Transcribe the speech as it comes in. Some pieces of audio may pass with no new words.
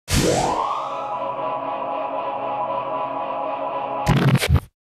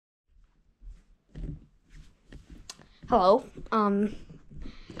Hello.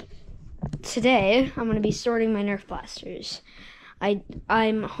 Today I'm gonna be sorting my Nerf blasters.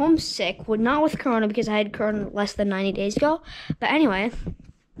 I'm homesick, not with Corona because I had Corona less than 90 days ago. But anyway,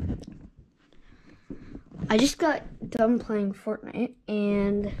 I just got done playing Fortnite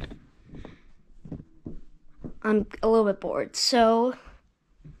and I'm a little bit bored. So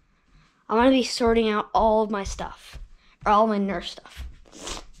I'm gonna be sorting out all of my stuff, or all my Nerf stuff.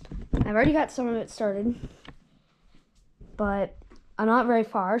 I've already got some of it started, but I'm not very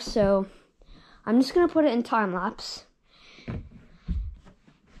far, so I'm just gonna put it in time lapse.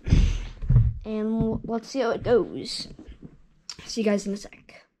 And let's see how it goes. See you guys in a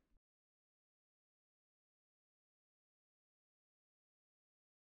sec.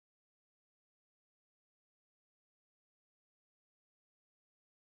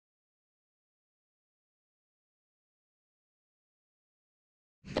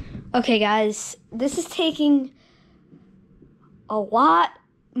 Okay guys, this is taking a lot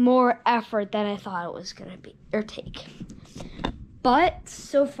more effort than I thought it was gonna be, or take. But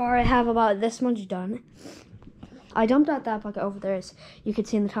so far I have about this much done. I dumped out that bucket over there, as you can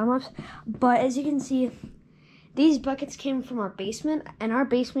see in the time lapse. But as you can see, these buckets came from our basement, and our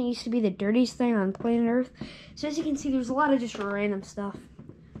basement used to be the dirtiest thing on planet Earth. So as you can see, there's a lot of just random stuff.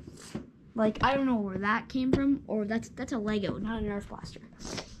 Like, I don't know where that came from, or that's a Lego, not a Nerf blaster.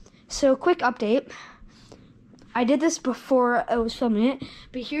 So quick update. I did this before I was filming it,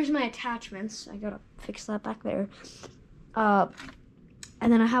 but here's my attachments. I gotta fix that back there. And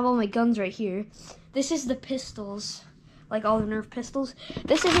then I have all my guns right here. This is the pistols, like all the Nerf pistols.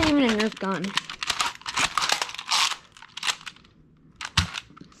 This isn't even a Nerf gun.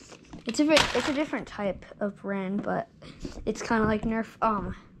 It's a different type of brand, but it's kind of like Nerf.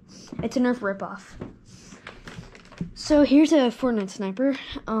 It's a Nerf ripoff. So here's a Fortnite sniper.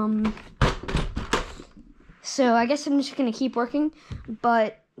 So I guess I'm just gonna keep working,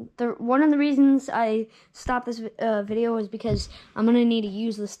 but one of the reasons I stopped this video is because I'm gonna need to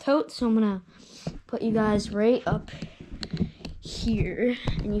use this tote, so I'm gonna put you guys right up here,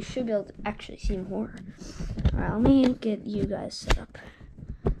 and you should be able to actually see more. All right, let me get you guys set up.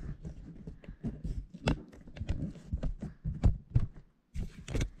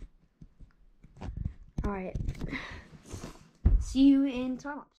 All right, see you in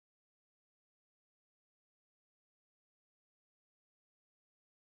time lapse.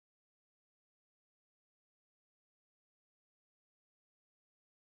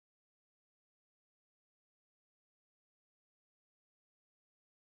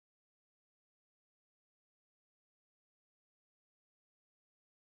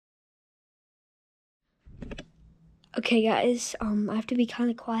 Okay guys, I have to be kind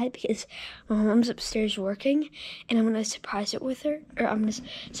of quiet because my mom's upstairs working, and I'm gonna surprise it with her, or I'm gonna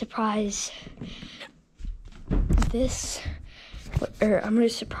surprise this, or I'm gonna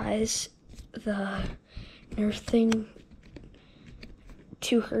surprise the Nerf thing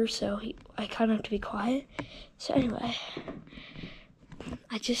to her, so I kind of have to be quiet. So anyway,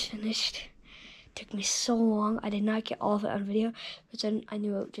 I just finished. Took me so long. I did not get all of it on video because then I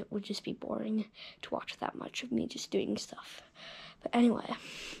knew it would just be boring to watch that much of me just doing stuff. But anyway,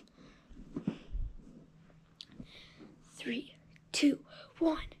 3, 2,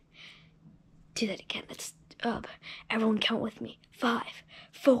 1. Do that again. Let's everyone count with me. 5,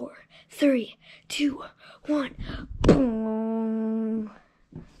 4, 3, 2, 1. Boom.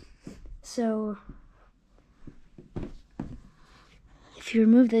 So if you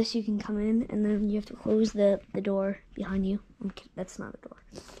remove this, you can come in, and then you have to close the door behind you. I'm kidding, that's not a door.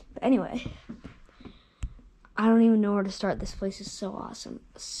 But anyway, I don't even know where to start. This place is so awesome.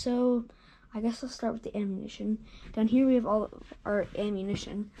 So I guess I'll start with the ammunition. Down here we have all of our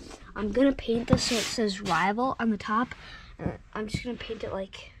ammunition. I'm gonna paint this so it says Rival on the top. And I'm just gonna paint it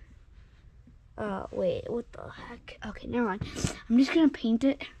like, wait, what the heck? Okay, never mind. I'm just gonna paint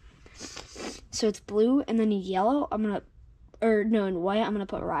it so it's blue, and then yellow, in white, I'm gonna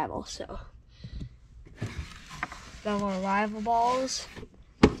put Rival. So got more Rival balls,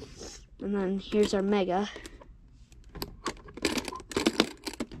 and then here's our Mega.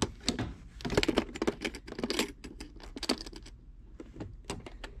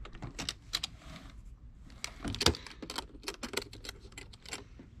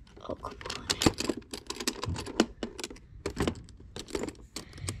 Oh, come on.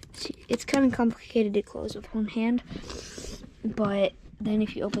 See, it's kind of complicated to close with one hand. But then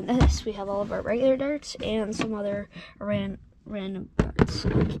if you open this, we have all of our regular darts and some other random darts.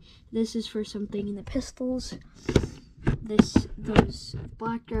 Like, this is for something in the pistols. those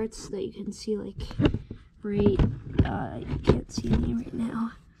black darts that you can see like right. You can't see any right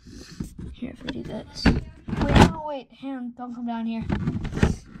now. Here, if I do this. Wait, no, wait, hang on, don't come down here.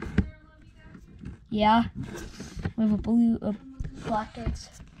 Yeah, we have a black darts.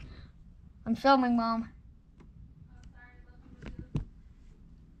 I'm filming, Mom.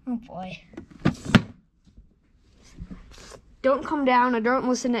 Oh boy. Don't come down or don't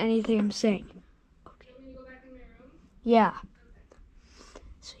listen to anything I'm saying. Okay. Want me to go back in my room? Yeah.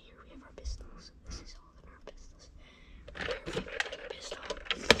 So here we have our pistols. This is all of our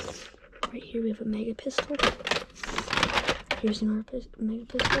pistols. Right here we have a mega pistol. Here's another mega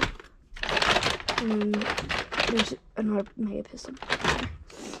pistol. And there's another mega pistol.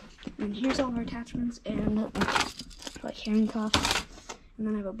 And here's all of our attachments and like handcuffs. And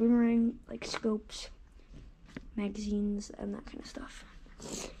then I have a boomerang, like scopes, magazines, and that kind of stuff.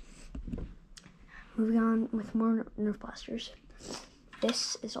 Moving on with more Nerf blasters.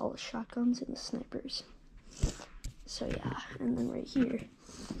 This is all the shotguns and the snipers. So yeah, and then right here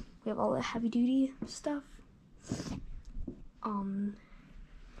we have all the heavy duty stuff.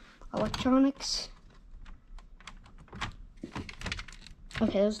 Electronics.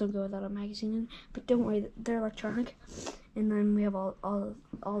 Okay, those don't go without a magazine in, but don't worry, they're electronic. And then we have all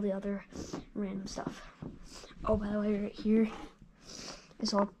the other random stuff. Oh, by the way, right here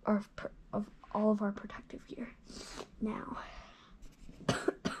is all of our protective gear. Now,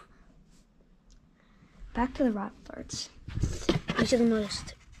 back to the rifle darts. These are the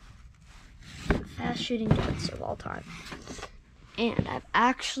most fast shooting darts of all time. And I've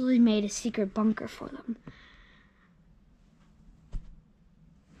actually made a secret bunker for them.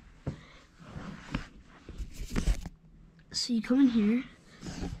 So you come in here,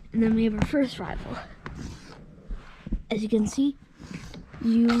 and then we have our first rifle. As you can see,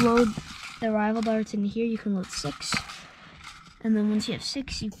 you load the rifle darts into here. You can load 6. And then once you have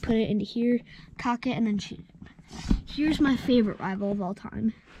 6, you put it into here, cock it, and then shoot it. Here's my favorite rifle of all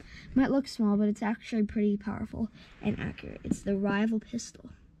time. Might look small, but it's actually pretty powerful and accurate. It's the rifle pistol.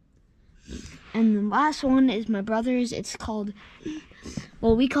 And the last one is my brother's. It's called,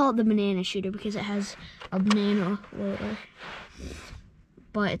 well, we call it the banana shooter because it has a banana loader.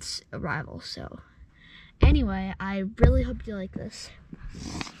 But it's a rival, so. Anyway, I really hope you like this.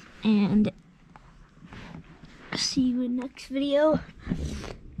 And see you in the next video.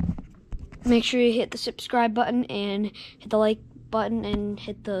 Make sure you hit the subscribe button and hit the like button and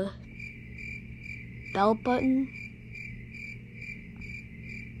hit the bell button.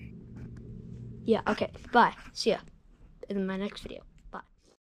 Yeah, okay, bye. See ya in my next video.